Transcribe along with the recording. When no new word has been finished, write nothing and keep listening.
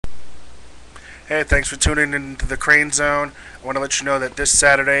Hey, thanks for tuning into the Crane Zone. I want to let you know that this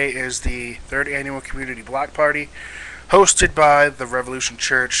Saturday is the third annual Community Block Party, hosted by the Revolution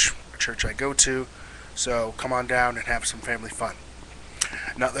Church, a church I go to. So come on down and have some family fun.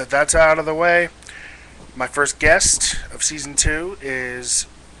 Now that that's out of the way, my first guest of season 2 is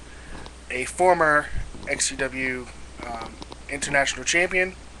a former XCW international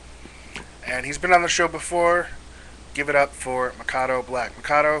champion, and he's been on the show before. Give it up for Mercado Black.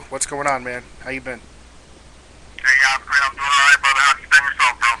 Mercado, what's going on, man? How you been? Hey, I'm doing alright, brother. How you been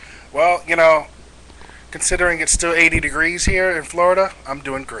yourself, bro? Well, considering it's still 80 degrees here in Florida, I'm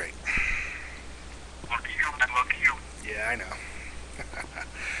doing great. Look at you, man. Look at you. Yeah, I know.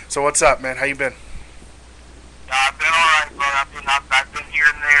 So what's up, man? How you been? I've been alright, brother. I've been here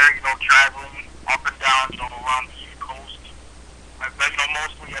and there, traveling up and down, around the East Coast. I've been,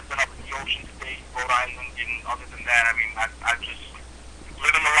 mostly I've been up in the Ocean State, Rhode Island, and other than that, I've just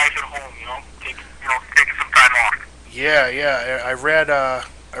living the life at home, taking some time off. Yeah. I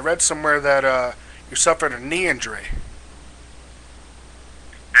read somewhere that you suffered a knee injury.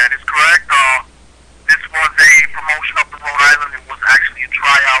 That is correct. This was a promotion up in Rhode Island. It was actually a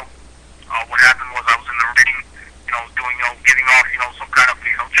tryout. What happened was I was in the ring, doing, giving off, some kind of,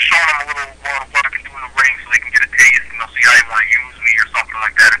 just showing them a little what I can do in the ring so they can get a taste, see how they want to use me or something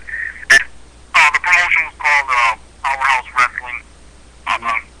like that. And the promotion was called Powerhouse Wrestling.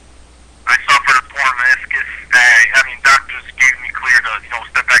 I suffered a torn meniscus. Doctors gave me clear to,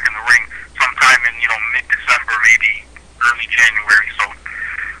 step back in the ring sometime in, mid-December, maybe early January. So,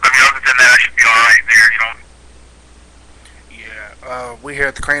 other than that, I should be alright there, Yeah, we here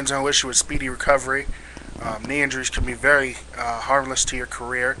at the Crane Zone wish you a speedy recovery. Knee injuries can be very harmless to your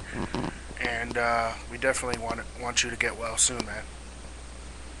career, and we definitely want you to get well soon, man.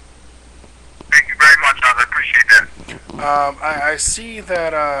 Thank you very much, Oz. I appreciate that. I see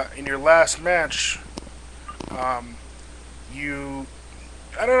that in your last match,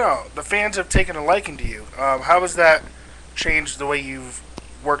 I don't know, the fans have taken a liking to you. How has that changed the way you've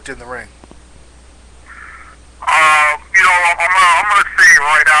worked in the ring? I'm gonna say it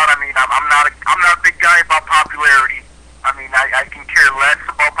right out. I'm not a big guy about popularity. I can care less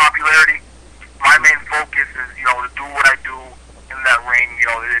about popularity. My main focus is, to do what I do in that ring.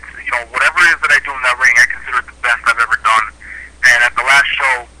 It's, whatever it is that I do in that ring, I consider it the best I've ever done. And at the last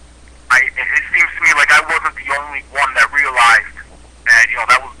show, it seems to me like I wasn't the only one that realized that,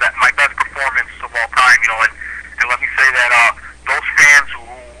 that was my best performance of all time. And let me say that those fans who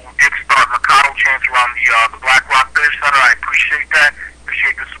did start Mercado chants around the Black Rock Village Center, I appreciate that.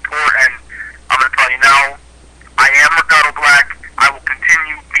 Appreciate the support, and I'm gonna tell you now, I am Mercado Black. I will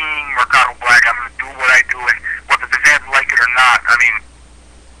continue being Mercado Black. I'm gonna do what I do, and whether the fans like it or not,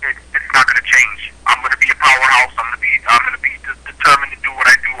 it's not gonna change. I'm gonna be a powerhouse. I'm gonna be determined to do what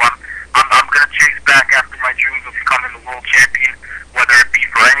I do. I'm gonna chase back after my dreams of becoming the world champion, whether it be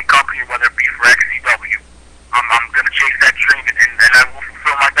for any company or whether it be for XCW. I'm gonna chase that dream, and I will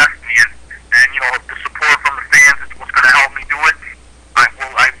fulfill my destiny. And if the support from the fans is what's gonna help me do it, I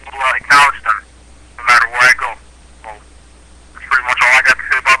will acknowledge them no matter where I go. So that's pretty much all I got to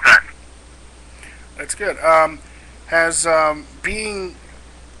say about that. That's good. Has being,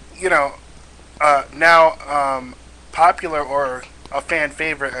 now popular or a fan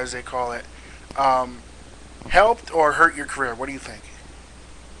favorite, as they call it, helped or hurt your career? What do you think?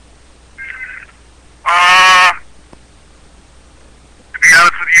 To be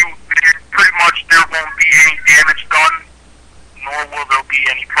honest with you, pretty much there won't be any damage done, nor will there be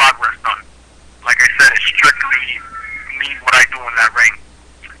any progress done. Like I said, it's strictly me, what I do in that ring.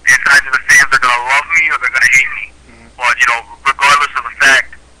 It's either the fans are going to love me or they're going to hate me. But, regardless of the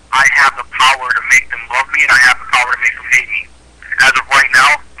fact, I have the power to make them love me and I have the power to make them hate me. As of right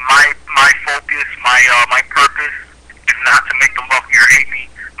now, my focus, my purpose is not to make them love me or hate me.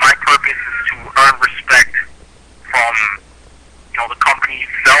 My purpose is to earn respect from, the company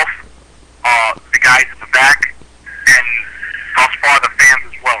itself, the guys in the back, and thus far the fans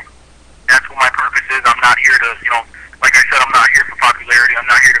as well. That's what my purpose is. I'm not here to, like I said, I'm not here for popularity. I'm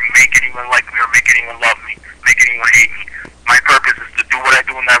not here to make anyone like me or make anyone love me, make anyone hate me. My purpose is to do what I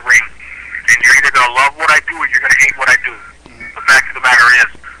do in that ring. And you're either going to love what I do or you're going to hate what I do. The fact of the matter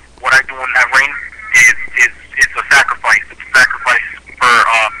is, what I do in that ring is a sacrifice. It's a sacrifice for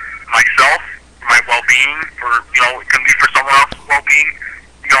myself, for my well-being, for, it can be for someone else's well-being.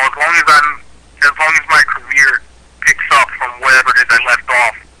 As long as my career picks up from wherever it is I left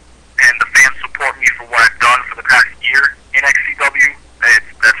off, and the fans support me for what I've done for the past year in XCW,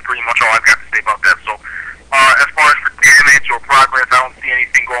 that's pretty much all I've got to say about that. So, as far as for damage or progress, I don't see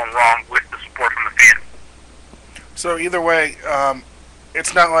anything going wrong with the support from the fans. So either way,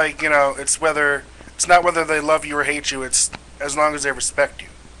 it's not like, it's not whether they love you or hate you. It's as long as they respect you.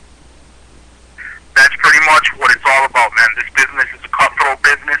 That's pretty much what it's all about, man. This business is a cutthroat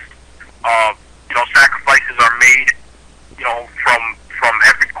business. Sacrifices are made, from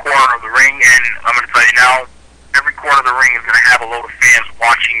every corner of the ring, and I'm going to tell you now, every corner of the ring is going to have a load of fans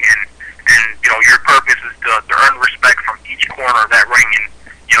watching, and your purpose is to earn respect from each corner of that ring, and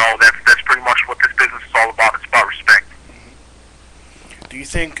that's pretty much what this business is all about. It's about respect. Do you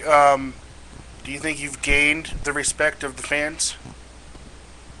think you've gained the respect of the fans?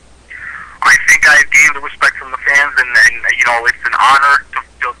 I think I've gained the respect from the fans, and it's an honor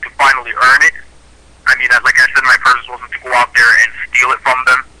to finally earn it. I mean, like I said, my purpose wasn't to go out there and steal it from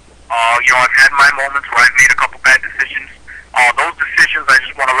them. I've had my moments where I've made a couple bad decisions. Those decisions, I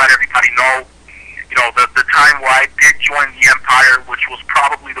just want to let everybody know. The time where I did join the Empire, which was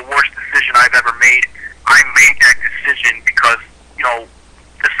probably the worst decision I've ever made, I made that decision because,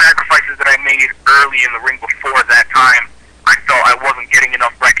 the sacrifices that I made early in the ring before that time, I felt I wasn't getting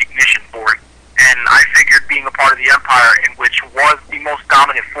enough recognition for it. And I figured being a part of the Empire, in which was the most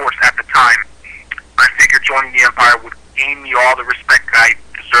dominant force at the time, I figured joining the Empire would gain me all the respect that I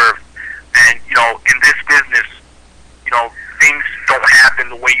deserved. And, in this business, things don't happen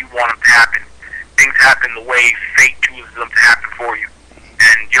the way you want them to happen. Things happen the way fate chooses them to happen for you.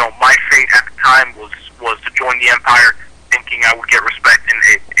 And, my fate at the time was to join the Empire thinking I would get respect, and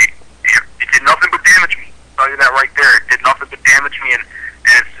it did nothing but damage me. I'll tell you that right there. It did nothing but damage me, and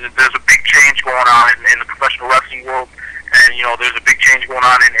there's a big change going on in the professional wrestling world, and, there's a big change going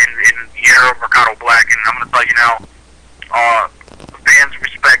on in the era of Mercado Black, and I'm going to tell you now, fans'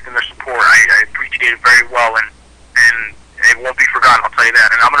 respect and their support, I appreciate it very well, and it won't be forgotten. I'll tell you that.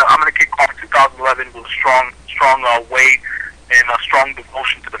 And I'm gonna kick off 2011 with a strong way and a strong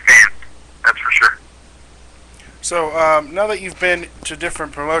devotion to the fans. That's for sure. So now that you've been to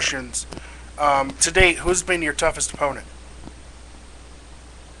different promotions, to date, who's been your toughest opponent?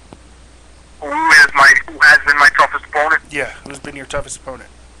 Who has been my toughest opponent? Yeah, who's been your toughest opponent?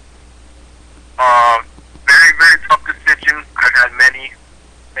 Very, very tough decision. I've had many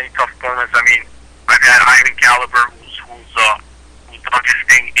tough opponents. I mean, I've had Ivan Caliber, who's done his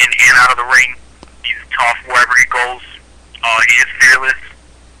thing in and out of the ring. He's tough wherever he goes. He is fearless.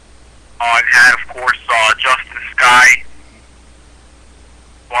 I've had, of course, Justin Sky.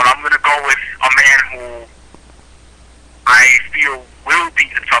 But I'm going to go with a man who I feel will be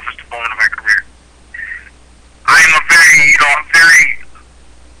the toughest opponent of my career. I'm very,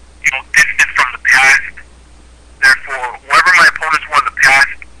 distant from the past. Therefore, whoever my opponents were in the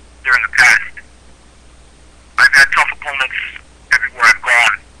past, they're in the past. I've had tough opponents everywhere I've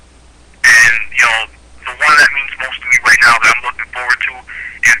gone. And, the one that means most to me right now that I'm looking forward to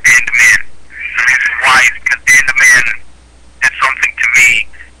is Dan the Man. The reason why is because Dan the Man did something to me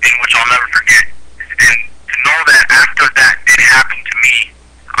in which I'll never forget. And to know that after that did happen to me,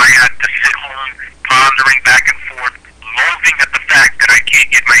 I had to sit home, pondering back and forth, loathing at the fact that I can't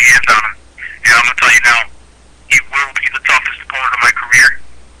get my hands on him. And I'm going to tell you now, he will be the toughest opponent of my career.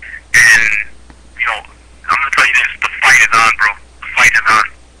 And, I'm going to tell you this, the fight is on, bro. The fight is on.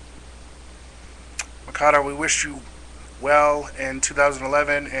 Mercado, we wish you well in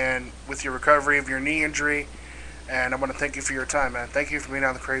 2011 and with your recovery of your knee injury. And I want to thank you for your time, man. Thank you for being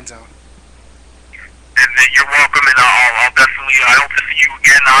on the Crane Zone. And you're welcome, and I'll definitely, I hope to see you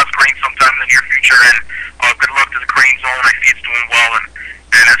again on Crane sometime in the near future. And good luck to the Crane Zone. I see it's doing well.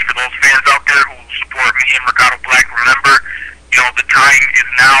 And as for those fans out there who support me and Mercado Black, remember, the time is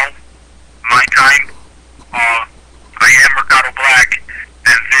now, my time. I am Mercado Black,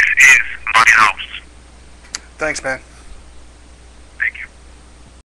 and this is my house. Thanks, man.